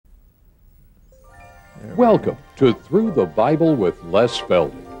Welcome to Through the Bible with Les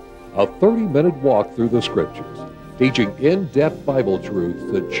Feldick, a 30-minute walk through the Scriptures, teaching in-depth Bible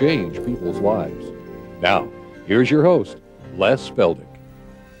truths that change people's lives. Now, here's your host, Les Feldick.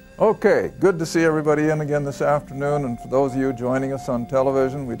 Okay, good to see everybody in again this afternoon, and for those of you joining us on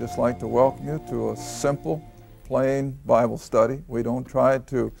television, we'd just like to welcome you to a simple, plain Bible study. We don't try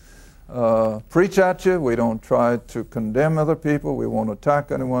to preach at you. We don't try to condemn other people. We won't attack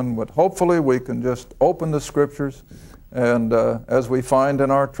anyone, but hopefully we can just open the Scriptures, and as we find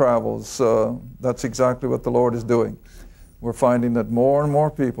in our travels, that's exactly what the Lord is doing. We're finding that more and more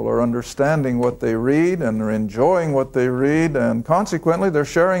people are understanding what they read, and they're enjoying what they read, and consequently they're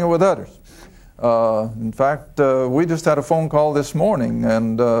sharing it with others. In fact, we just had a phone call this morning,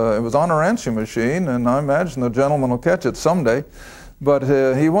 and it was on our answering machine, and I imagine the gentleman will catch it someday. But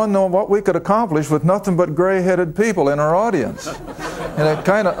he wanted to know what we could accomplish with nothing but gray-headed people in our audience. And it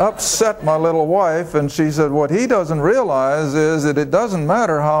kind of upset my little wife, and she said, what he doesn't realize is that it doesn't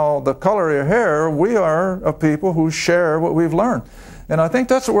matter how the color of your hair, we are a people who share what we've learned. And I think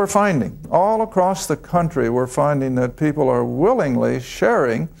that's what we're finding. All across the country, we're finding that people are willingly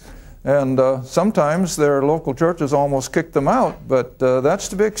sharing, and sometimes their local churches almost kick them out, but that's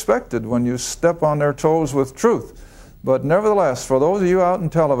to be expected when you step on their toes with truth. But nevertheless, for those of you out in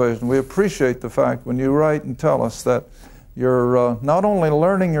television, we appreciate the fact when you write and tell us that you're not only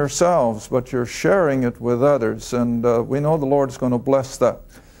learning yourselves, but you're sharing it with others. And we know the Lord's going to bless that.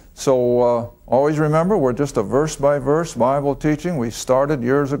 So always remember, we're just a verse-by-verse Bible teaching. We started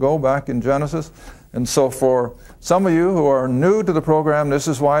years ago back in Genesis. And so for some of you who are new to the program, this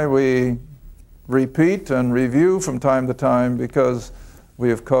is why we repeat and review from time to time, because we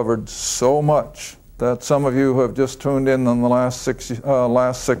have covered so much that some of you who have just tuned in the last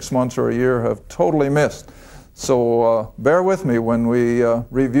 6 months or a year have totally missed. So bear with me when we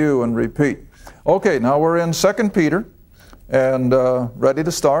review and repeat. Okay, now we're in 2 Peter, and ready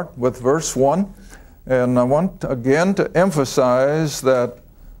to start with verse 1. And I want again to emphasize that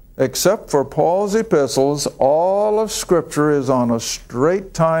except for Paul's epistles, all of Scripture is on a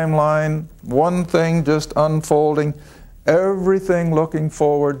straight timeline, one thing just unfolding, everything looking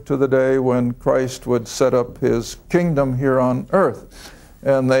forward to the day when Christ would set up his kingdom here on earth.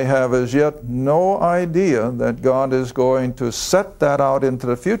 And they have as yet no idea that God is going to set that out into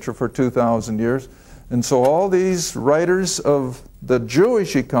the future for 2,000 years. And so all these writers of the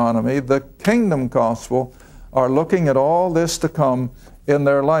Jewish economy, the kingdom gospel, are looking at all this to come in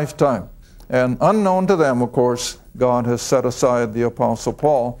their lifetime. And unknown to them, of course, God has set aside the Apostle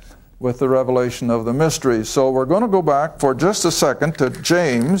Paul with the revelation of the mysteries. So we're going to go back for just a second to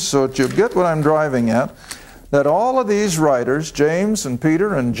James, so that you get what I'm driving at, that all of these writers, James and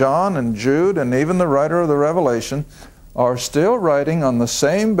Peter and John and Jude and even the writer of the Revelation, are still writing on the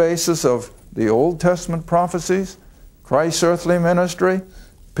same basis of the Old Testament prophecies, Christ's earthly ministry,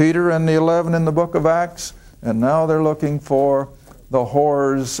 Peter and the 11 in the book of Acts, and now they're looking for the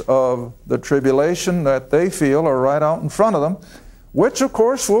horrors of the tribulation that they feel are right out in front of them, which of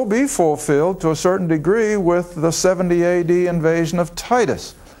course will be fulfilled to a certain degree with the 70 AD invasion of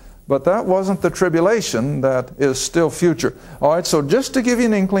Titus. But that wasn't the tribulation, that is still future. All right, so just to give you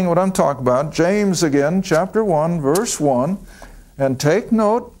an inkling what I'm talking about, James again, chapter 1, verse 1, and take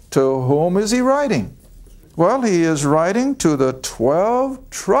note, to whom is he writing? Well, he is writing to the 12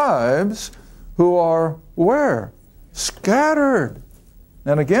 tribes who are where? Scattered.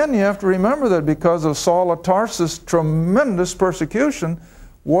 And again, you have to remember that because of Saul of Tarsus' tremendous persecution,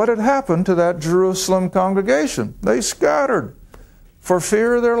 what had happened to that Jerusalem congregation? They scattered for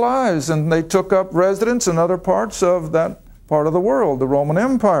fear of their lives, and they took up residence in other parts of that part of the world, the Roman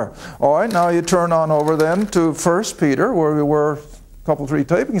Empire. All right, now you turn on over then to 1 Peter, where we were a couple, 3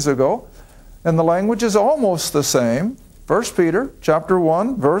 tapings ago, and the language is almost the same. 1 Peter, chapter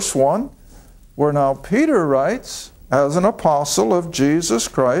 1, verse 1, where now Peter writes, as an apostle of Jesus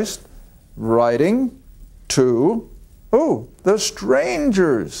Christ, writing to who? The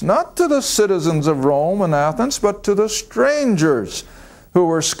strangers, not to the citizens of Rome and Athens, but to the strangers who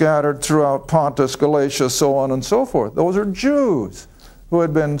were scattered throughout Pontus, Galatia, so on and so forth. Those are Jews who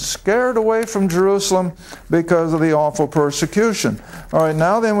had been scared away from Jerusalem because of the awful persecution. All right,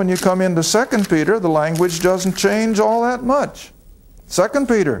 now then when you come into 2 Peter, the language doesn't change all that much. 2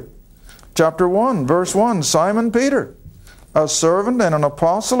 Peter, chapter 1, verse 1, Simon Peter, a servant and an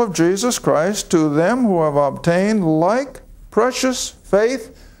apostle of Jesus Christ, to them who have obtained like precious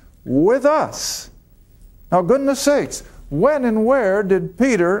faith with us. Now, goodness sakes, when and where did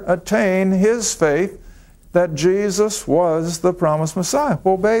Peter attain his faith that Jesus was the promised Messiah?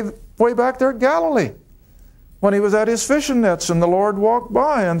 Well, way back there at Galilee. when he was at his fishing nets and the Lord walked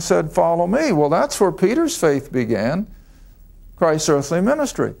by and said, "Follow me." Well, that's where Peter's faith began, Christ's earthly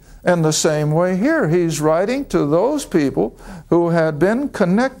ministry. And the same way here, he's writing to those people who had been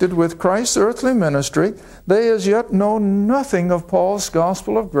connected with Christ's earthly ministry. They as yet know nothing of Paul's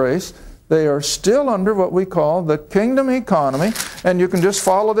gospel of grace. They are still under what we call the kingdom economy, and you can just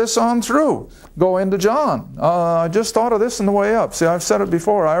follow this on through. Go into John. I just thought of this on the way up. See, I've said it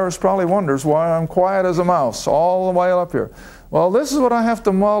before. Iris probably wonders why I'm quiet as a mouse all the way up here. Well, this is what I have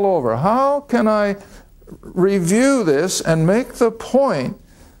to mull over. How can I review this and make the point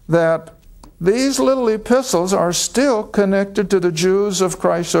that these little epistles are still connected to the Jews of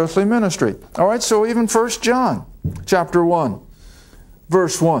Christ's earthly ministry? All right, so even 1 John chapter 1,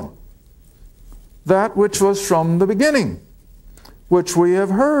 verse 1. That which was from the beginning, which we have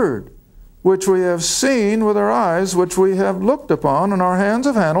heard, which we have seen with our eyes, which we have looked upon, and our hands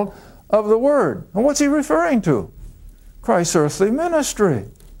have handled, of the Word. And what's he referring to? Christ's earthly ministry.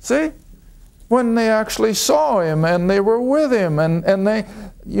 See? When they actually saw him, and they were with him, and they,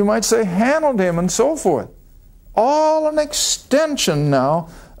 you might say, handled him, and so forth. All an extension now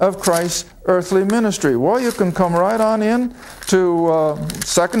of Christ's earthly ministry. Well, you can come right on in to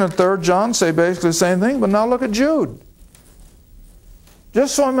 2nd and 3rd John, say basically the same thing, but now look at Jude.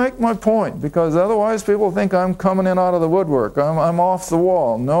 Just so I make my point, because otherwise people think I'm coming in out of the woodwork. I'm off the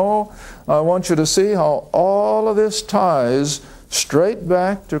wall. No, I want you to see how all of this ties straight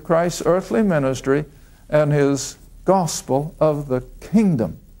back to Christ's earthly ministry and his gospel of the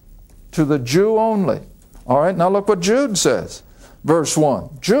kingdom to the Jew only. All right, now look what Jude says. Verse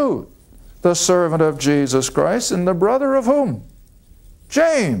 1, Jude, the servant of Jesus Christ, and the brother of whom?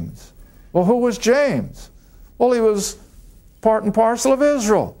 James. Well, who was James? Well, he was part and parcel of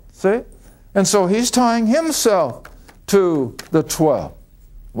Israel, see? And so he's tying himself to the 12.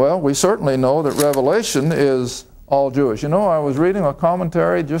 Well, we certainly know that Revelation is all Jewish. You know, I was reading a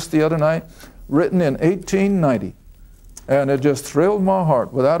commentary just the other night, written in 1890. And it just thrilled my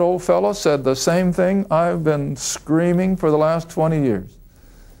heart. Well, that old fellow said the same thing I've been screaming for the last 20 years.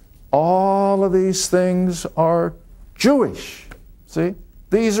 All of these things are Jewish. See?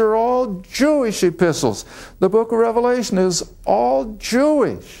 These are all Jewish epistles. The book of Revelation is all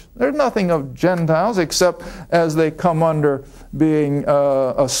Jewish. There's nothing of Gentiles except as they come under being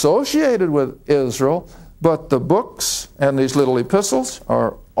associated with Israel. But the books and these little epistles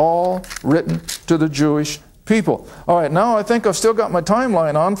are all written to the Jewish people. All right, now I think I've still got my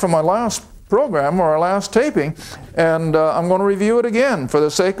timeline on from my last program or our last taping, and I'm going to review it again for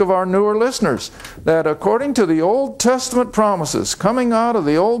the sake of our newer listeners, that according to the Old Testament promises coming out of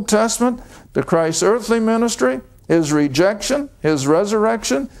the Old Testament to Christ's earthly ministry, his rejection, his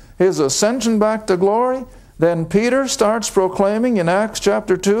resurrection, his ascension back to glory, then Peter starts proclaiming in Acts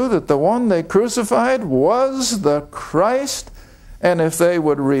chapter 2 that the one they crucified was the Christ. And if they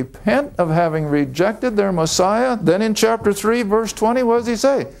would repent of having rejected their Messiah, then in chapter 3, verse 20, what does he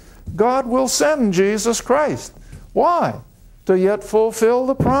say? God will send Jesus Christ. Why? To yet fulfill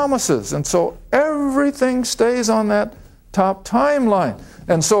the promises. And so everything stays on that top timeline.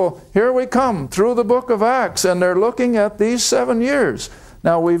 And so here we come through the book of Acts, and they're looking at these 7 years.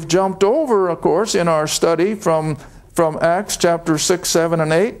 Now we've jumped over, of course, in our study from Acts chapter 6, 7,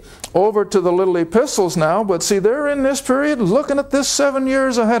 and 8, over to the little epistles now, but see, they're in this period looking at this 7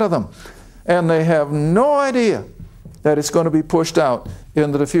 years ahead of them, and they have no idea that it's going to be pushed out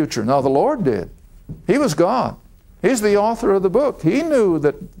into the future. Now the Lord did. He was God. He's the author of the book. He knew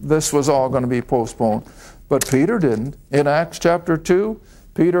that this was all going to be postponed, but Peter didn't. In Acts chapter 2,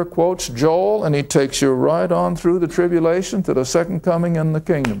 Peter quotes Joel, and he takes you right on through the tribulation to the second coming in the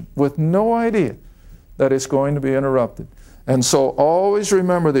kingdom with no idea that it's going to be interrupted. And so always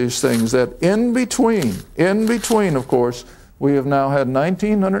remember these things, that in between, of course, we have now had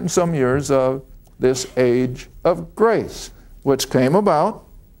 1900 and some years of this age of grace, which came about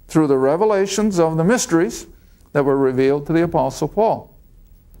through the revelations of the mysteries that were revealed to the Apostle Paul.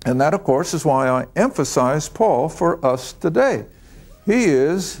 And that, of course, is why I emphasize Paul for us today. He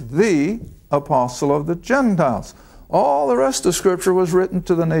is the apostle of the Gentiles. All the rest of Scripture was written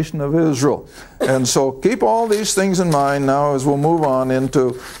to the nation of Israel. And so keep all these things in mind now as we'll move on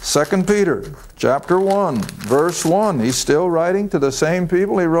into 2 Peter chapter 1, verse 1. He's still writing to the same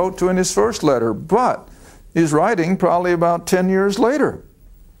people he wrote to in his first letter, but he's writing probably about 10 years later.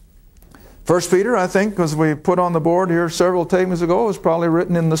 1 Peter, I think, as we put on the board here several tapings ago, was probably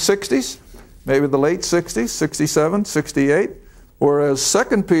written in the 60s, maybe the late 60s, 67, 68, whereas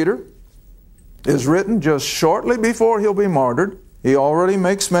 2 Peter is written just shortly before he'll be martyred. He already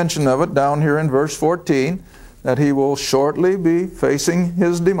makes mention of it down here in verse 14, that he will shortly be facing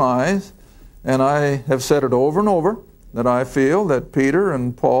his demise. And I have said it over and over, that I feel that Peter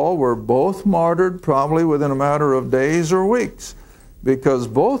and Paul were both martyred probably within a matter of days or weeks, because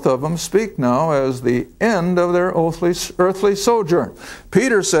both of them speak now as the end of their earthly sojourn.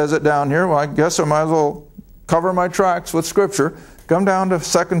 Peter says it down here. Well, I guess I might as well cover my tracks with Scripture. Come down to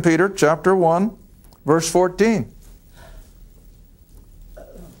 2 Peter chapter 1, verse 14.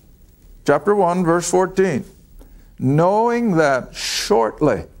 Chapter 1, verse 14. Knowing that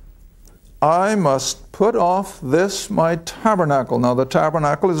shortly I must put off this my tabernacle. Now the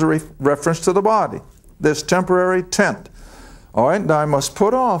tabernacle is a reference to the body, this temporary tent. All right, and I must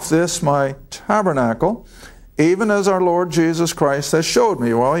put off this my tabernacle, even as our Lord Jesus Christ has showed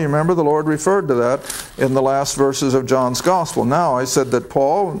me. Well, you remember the Lord referred to that in the last verses of John's Gospel. Now, I said that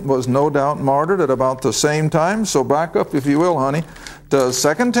Paul was no doubt martyred at about the same time, so back up, if you will, honey, to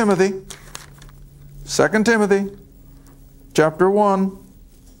 2 Timothy. 2 Timothy, chapter 1.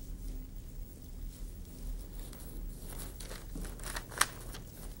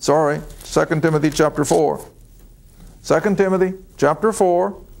 Sorry, 2 Timothy chapter 4. 2 Timothy chapter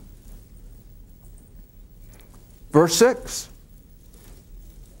 4, verse 6.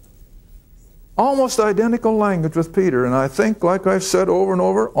 Almost identical language with Peter, and I think, like I've said over and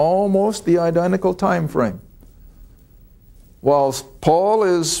over, almost the identical time frame. While Paul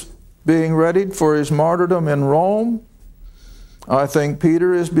is being readied for his martyrdom in Rome, I think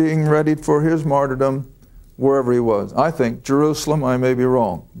Peter is being readied for his martyrdom wherever he was. I think Jerusalem, I may be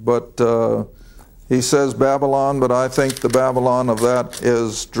wrong, but he says Babylon, but I think the Babylon of that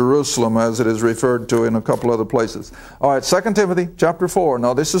is Jerusalem, as it is referred to in a couple other places. All right, 2 Timothy chapter 4.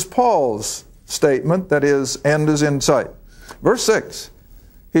 Now this is Paul's statement that his end is in sight. Verse 6,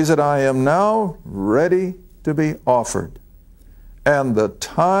 he said, I am now ready to be offered, and the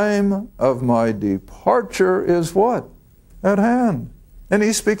time of my departure is what? At hand. And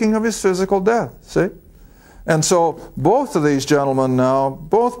he's speaking of his physical death, see? And so both of these gentlemen now,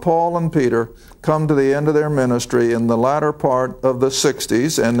 both Paul and Peter, come to the end of their ministry in the latter part of the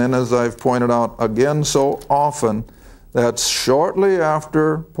 60s. And then, as I've pointed out again so often, that shortly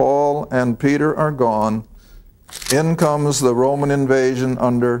after Paul and Peter are gone, in comes the Roman invasion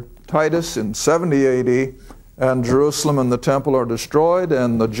under Titus in 70 AD, and Jerusalem and the temple are destroyed,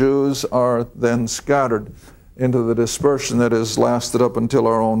 and the Jews are then scattered into the dispersion that has lasted up until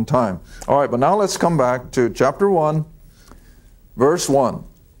our own time. All right, but now let's come back to chapter 1, verse 1.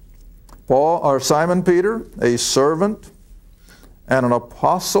 Simon Peter, a servant and an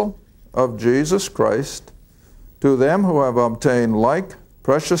apostle of Jesus Christ, to them who have obtained like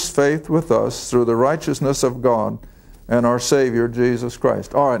precious faith with us through the righteousness of God and our Savior Jesus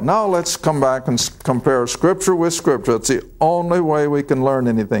Christ. All right, now let's come back and compare Scripture with Scripture. It's the only way we can learn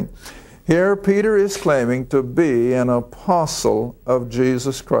anything. Here Peter is claiming to be an apostle of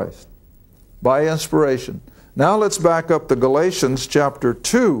Jesus Christ by inspiration. Now let's back up to Galatians chapter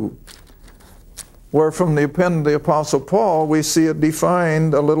 2, where from the pen of the Apostle Paul we see it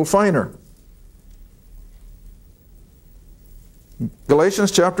defined a little finer.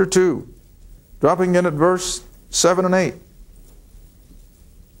 Galatians chapter 2, dropping in at verse 7 and 8.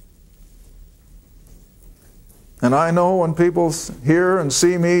 And I know when people hear and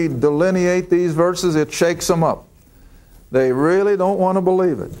see me delineate these verses, it shakes them up. They really don't want to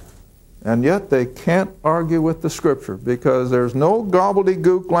believe it. And yet they can't argue with the Scripture, because there's no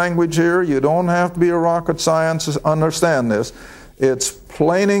gobbledygook language here. You don't have to be a rocket science to understand this. It's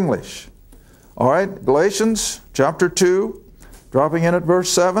plain English. All right, Galatians chapter 2, dropping in at verse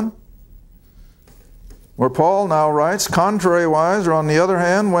 7. Where Paul now writes, contrariwise, or on the other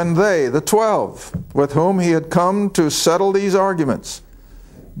hand, when they, the 12, with whom he had come to settle these arguments,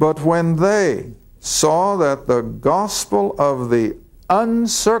 but when they saw that the gospel of the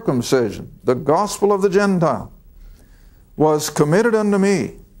uncircumcision, the gospel of the Gentile, was committed unto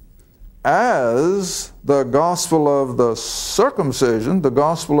me, as the gospel of the circumcision, the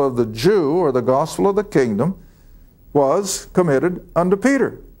gospel of the Jew, or the gospel of the kingdom, was committed unto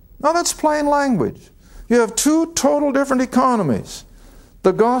Peter. Now that's plain language. You have two total different economies.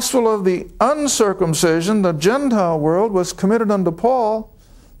 The gospel of the uncircumcision, the Gentile world, was committed unto Paul.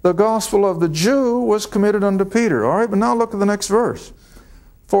 The gospel of the Jew was committed unto Peter. All right, but now look at the next verse.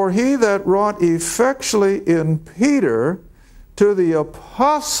 For he that wrought effectually in Peter to the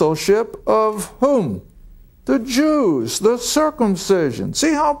apostleship of whom? The Jews, the circumcision.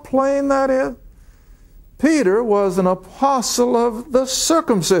 See how plain that is? Peter was an apostle of the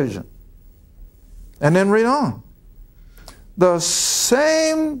circumcision. And then read on. The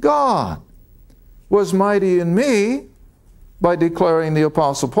same God was mighty in me, by declaring the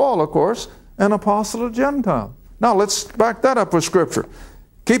Apostle Paul, of course, an apostle of Gentiles. Now let's back that up with Scripture.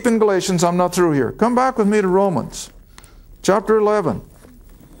 keep in Galatians, I'm not through here. Come back with me to Romans, chapter 11.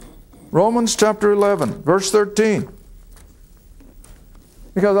 Romans chapter 11, verse 13.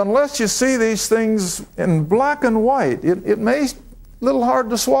 Because unless you see these things in black and white, it may be a little hard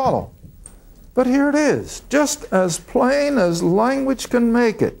to swallow. But here it is, just as plain as language can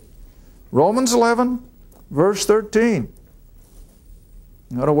make it. Romans 11, verse 13.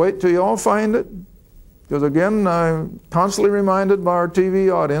 I've got to wait till you all find it. Because again, I'm constantly reminded by our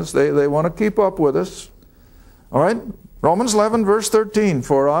TV audience, they want to keep up with us. All right, Romans 11, verse 13.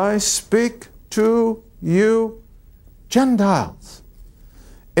 For I speak to you Gentiles,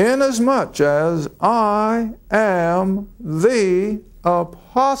 inasmuch as I am the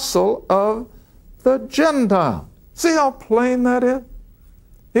apostle of the Gentiles. See how plain that is?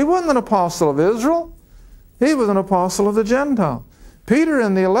 He wasn't an apostle of Israel. He was an apostle of the Gentiles. Peter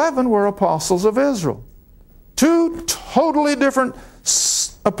and the 11 were apostles of Israel. Two totally different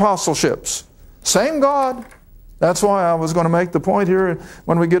apostleships. Same God. That's why I was going to make the point here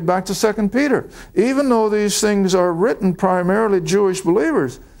when we get back to 2 Peter. Even though these things are written primarily Jewish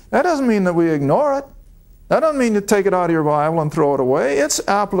believers, that doesn't mean that we ignore it. That doesn't mean you take it out of your Bible and throw it away. It's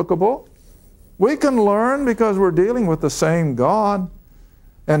applicable. We can learn because we're dealing with the same God.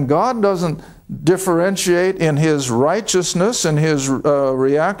 And God doesn't differentiate in His righteousness and His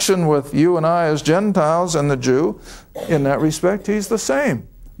reaction with you and I as Gentiles and the Jew. In that respect, He's the same.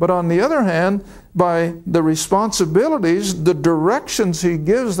 But on the other hand, by the responsibilities, the directions He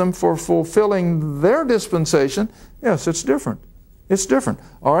gives them for fulfilling their dispensation, yes, it's different. It's different.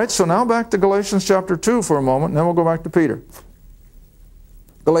 All right, so now back to Galatians chapter 2 for a moment, and then we'll go back to Peter.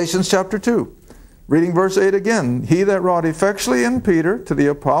 Galatians chapter 2. Reading verse 8 again. He that wrought effectually in Peter to the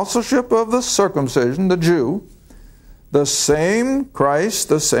apostleship of the circumcision, the Jew, the same Christ,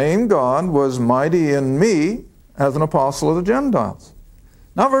 the same God, was mighty in me as an apostle of the Gentiles.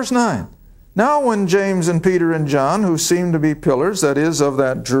 Now verse 9. Now when James and Peter and John, who seemed to be pillars, that is, of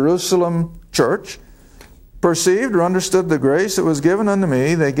that Jerusalem church, perceived or understood the grace that was given unto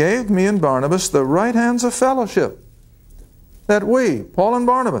me, they gave me and Barnabas the right hands of fellowship, that we, Paul and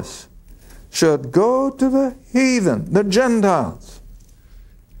Barnabas, should go to the heathen, the Gentiles.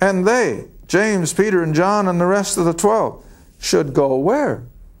 And they, James, Peter, and John, and the rest of the 12, should go where?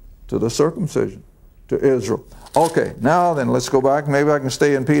 To the circumcision, to Israel. Okay, now then, let's go back. Maybe I can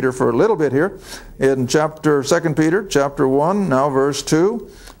stay in Peter for a little bit here. In 2 Peter, chapter 1, now verse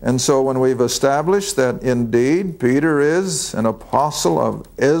 2. And so when we've established that indeed Peter is an apostle of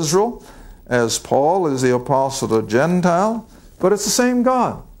Israel, as Paul is the apostle of the Gentile, but it's the same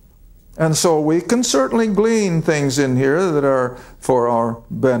God. And so we can certainly glean things in here that are for our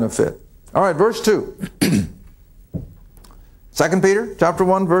benefit. All right, verse 2. 2 Peter chapter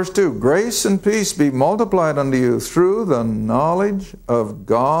 1, verse 2. Grace and peace be multiplied unto you through the knowledge of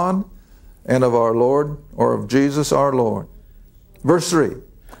God and of our Lord, or of Jesus our Lord. Verse 3.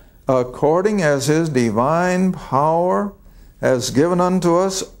 According as His divine power has given unto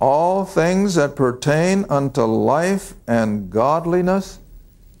us all things that pertain unto life and godliness.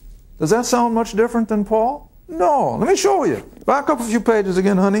 Does that sound much different than Paul? No. Let me show you. Back up a few pages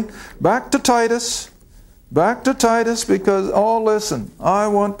again, honey. Back to Titus. Back to Titus, because, oh, listen, I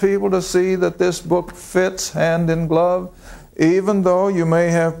want people to see that this book fits hand in glove, even though you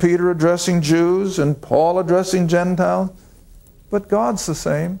may have Peter addressing Jews and Paul addressing Gentiles, but God's the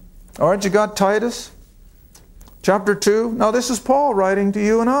same. All right, you got Titus chapter 2. Now, this is Paul writing to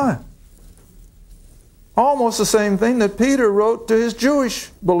you and I. Almost the same thing that Peter wrote to his Jewish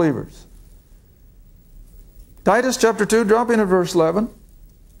believers. Titus chapter 2, drop in at verse 11.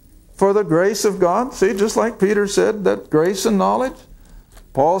 For the grace of God, see, just like Peter said, that grace and knowledge.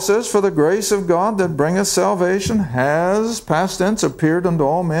 Paul says, for the grace of God that bringeth salvation has, past tense, appeared unto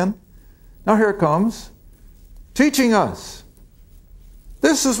all men. Now here it comes. Teaching us.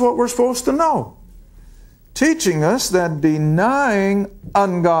 This is what we're supposed to know. Teaching us that denying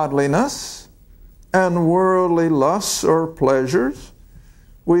ungodliness and worldly lusts or pleasures,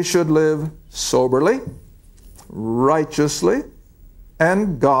 we should live soberly, righteously,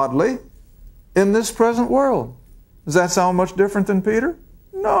 and godly in this present world. Does that sound much different than Peter?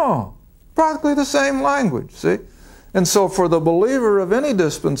 No. Practically the same language, see? And so for the believer of any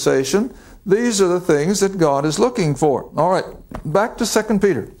dispensation, these are the things that God is looking for. All right, back to 2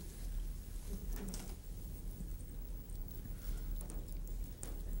 Peter.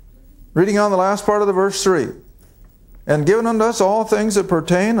 Reading on the last part of the verse 3. And given unto us all things that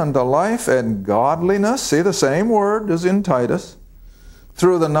pertain unto life and godliness, see the same word as in Titus,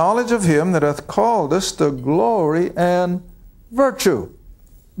 through the knowledge of Him that hath called us to glory and virtue,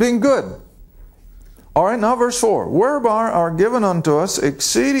 being good. All right, now verse 4. Whereby are given unto us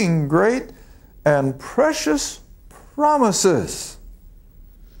exceeding great and precious promises,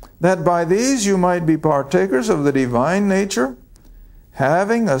 that by these you might be partakers of the divine nature,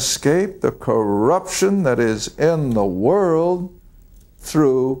 having escaped the corruption that is in the world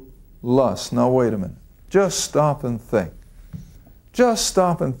through lust. Now wait a minute. Just stop and think. Just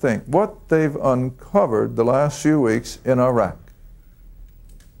stop and think what they've uncovered the last few weeks in Iraq.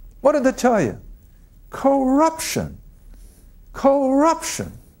 What did they tell you? Corruption.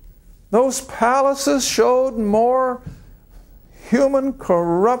 Corruption. Those palaces showed more human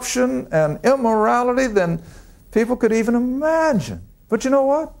corruption and immorality than people could even imagine. But you know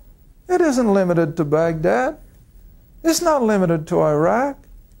what? It isn't limited to Baghdad. It's not limited to Iraq.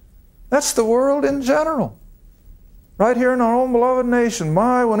 That's the world in general. Right here in our own beloved nation,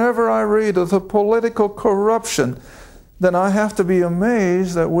 whenever I read of the political corruption, then I have to be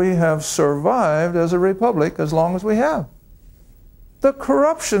amazed that we have survived as a republic as long as we have. The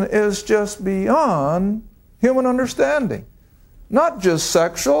corruption is just beyond human understanding. Not just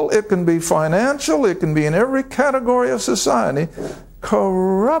sexual, it can be financial, it can be in every category of society.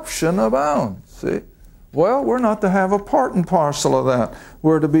 Corruption abounds, see? Well, we're not to have a part and parcel of that.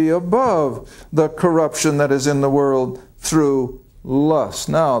 We're to be above the corruption that is in the world through lust.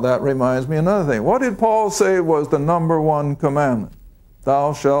 Now, that reminds me of another thing. What did Paul say was the number one commandment?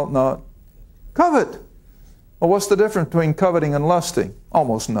 Thou shalt not covet. Well, what's the difference between coveting and lusting?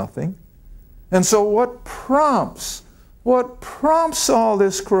 Almost nothing. And so what prompts all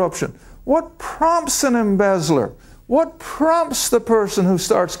this corruption? What prompts an embezzler? What prompts the person who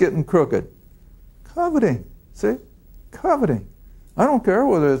starts getting crooked? Coveting. See? Coveting. I don't care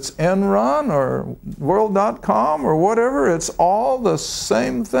whether it's Enron or World.com or whatever, it's all the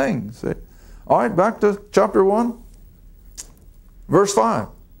same thing. See? All right, back to chapter 1, verse 5.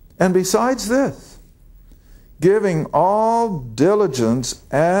 And besides this, giving all diligence,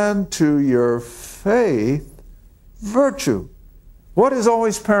 add to your faith virtue. What is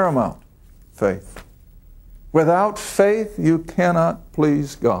always paramount? Faith. Without faith, you cannot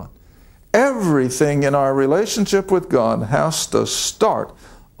please God. Everything in our relationship with God has to start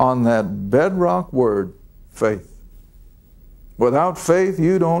on that bedrock word, faith. Without faith,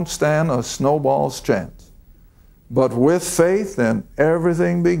 you don't stand a snowball's chance. But with faith, then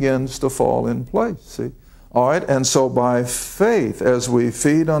everything begins to fall in place. See? All right, and so by faith, as we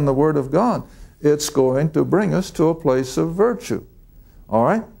feed on the Word of God, it's going to bring us to a place of virtue. All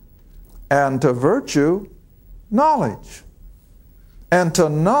right? And to virtue, knowledge. And to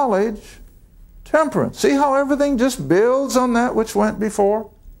knowledge, temperance. See how everything just builds on that which went before?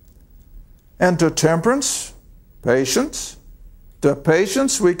 And to temperance, patience. To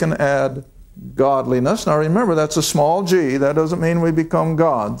patience, we can add godliness. Now remember, that's a small g. That doesn't mean we become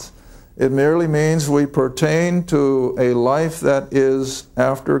gods. It merely means we pertain to a life that is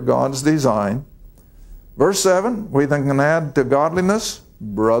after God's design. Verse 7, we then can add to godliness,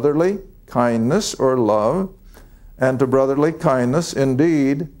 brotherly kindness or love, and to brotherly kindness,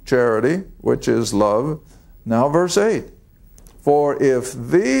 indeed, charity, which is love. Now verse 8, for if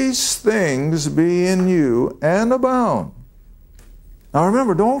these things be in you and abound. Now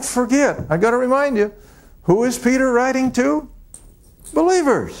remember, don't forget, I got to remind you, who is Peter writing to?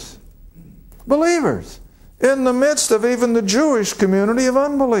 Believers. Believers. In the midst of even the Jewish community of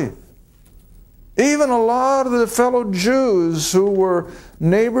unbelief. Even a lot of the fellow Jews who were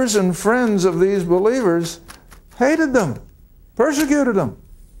neighbors and friends of these believers hated them, persecuted them,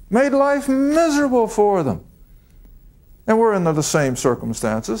 made life miserable for them. And we're in the same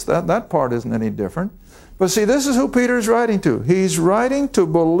circumstances. That part isn't any different. But see, this is who Peter's writing to. He's writing to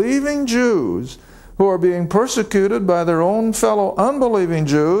believing Jews who are being persecuted by their own fellow unbelieving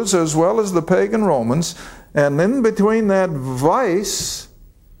Jews as well as the pagan Romans. And in between that vice,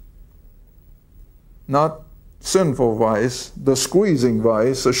 not sinful vice, the squeezing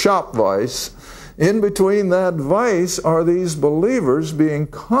vice, a shop vice, in between that vice are these believers being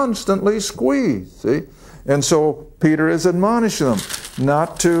constantly squeezed. See? And so Peter is admonishing them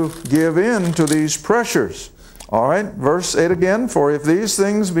not to give in to these pressures. All right, verse 8 again, for if these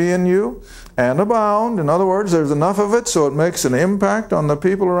things be in you and abound, in other words, there's enough of it so it makes an impact on the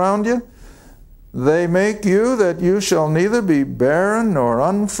people around you, they make you that you shall neither be barren nor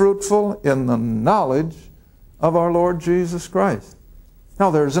unfruitful in the knowledge of our Lord Jesus Christ.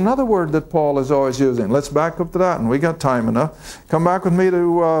 Now there's another word that Paul is always using. Let's back up to that, and we got time enough. Come back with me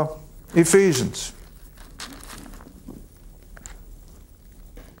to Ephesians.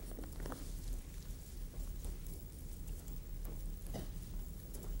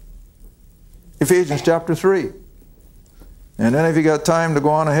 Ephesians chapter 3. And then if you got time to go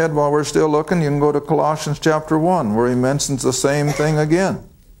on ahead while we're still looking, you can go to Colossians chapter 1, where he mentions the same thing again,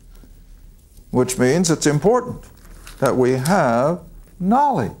 which means it's important that we have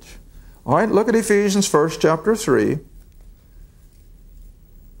knowledge. All right, look at Ephesians first, chapter 3.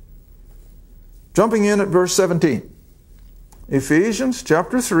 Jumping in at verse 17. Ephesians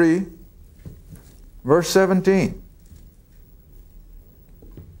chapter 3, verse 17.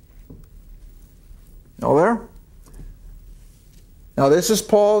 Now there? Now this is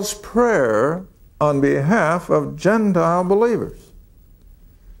Paul's prayer on behalf of Gentile believers.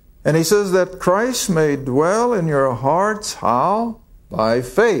 And he says that Christ may dwell in your hearts, how? By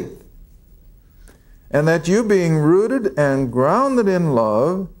faith. And that you, being rooted and grounded in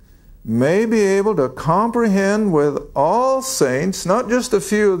love, may be able to comprehend with all saints, not just a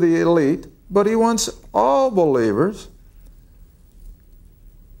few of the elite, but he wants all believers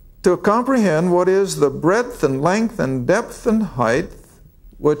to comprehend what is the breadth and length and depth and height,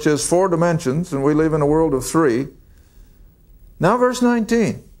 which is 4 dimensions, and we live in a world of 3. Now verse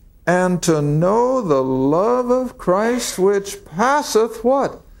 19. And to know the love of Christ which passeth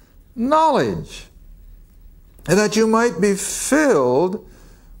what? Knowledge. And that you might be filled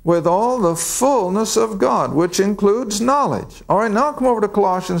with all the fullness of God, which includes knowledge. All right, now come over to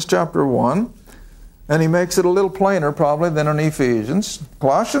Colossians chapter 1, and he makes it a little plainer probably than in Ephesians.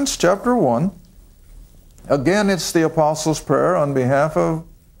 Colossians chapter 1, again it's the apostles' prayer on behalf of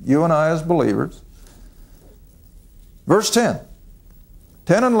you and I as believers. Verse 10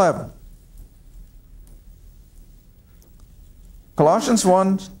 and 11. Colossians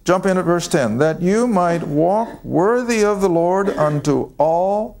 1, jump in at verse 10. That you might walk worthy of the Lord unto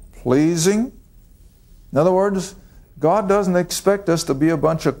all pleasing. In other words, God doesn't expect us to be a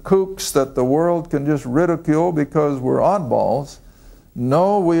bunch of kooks that the world can just ridicule because we're oddballs.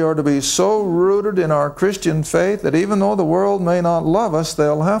 No, we are to be so rooted in our Christian faith that even though the world may not love us,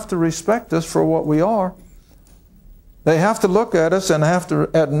 they'll have to respect us for what we are. They have to look at us and have to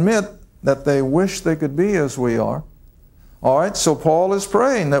admit that they wish they could be as we are. All right, so Paul is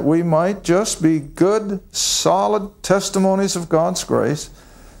praying that we might just be good, solid testimonies of God's grace,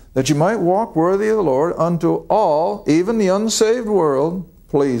 that you might walk worthy of the Lord unto all, even the unsaved world,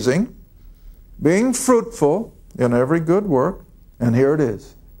 pleasing, being fruitful in every good work. And here it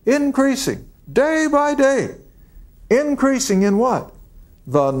is, increasing day by day. Increasing in what?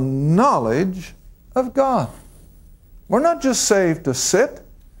 The knowledge of God. We're not just saved to sit.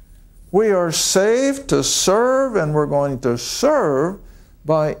 We are saved to serve, and we're going to serve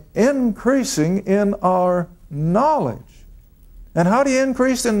by increasing in our knowledge. And how do you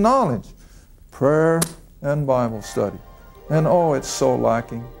increase in knowledge? Prayer and Bible study. And oh, it's so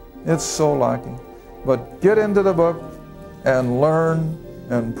lacking. It's so lacking. But get into the book and learn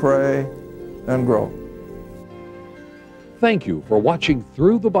and pray and grow. Thank you for watching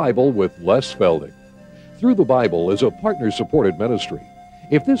Through the Bible with Les Feldick. Through the Bible is a partner-supported ministry.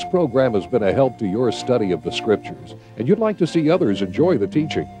 If this program has been a help to your study of the Scriptures and you'd like to see others enjoy the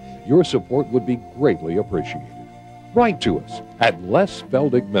teaching, your support would be greatly appreciated. Write to us at Les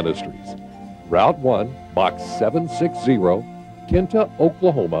Feldick Ministries, Route 1, Box 760, Kinta,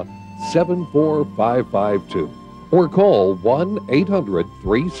 Oklahoma 74552, or call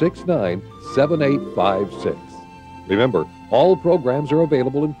 1-800-369-7856. Remember, all programs are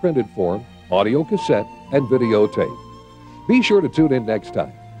available in printed form, audio cassette, and videotape. Be sure to tune in next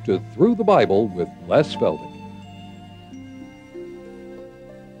time to Through the Bible with Les Feldick.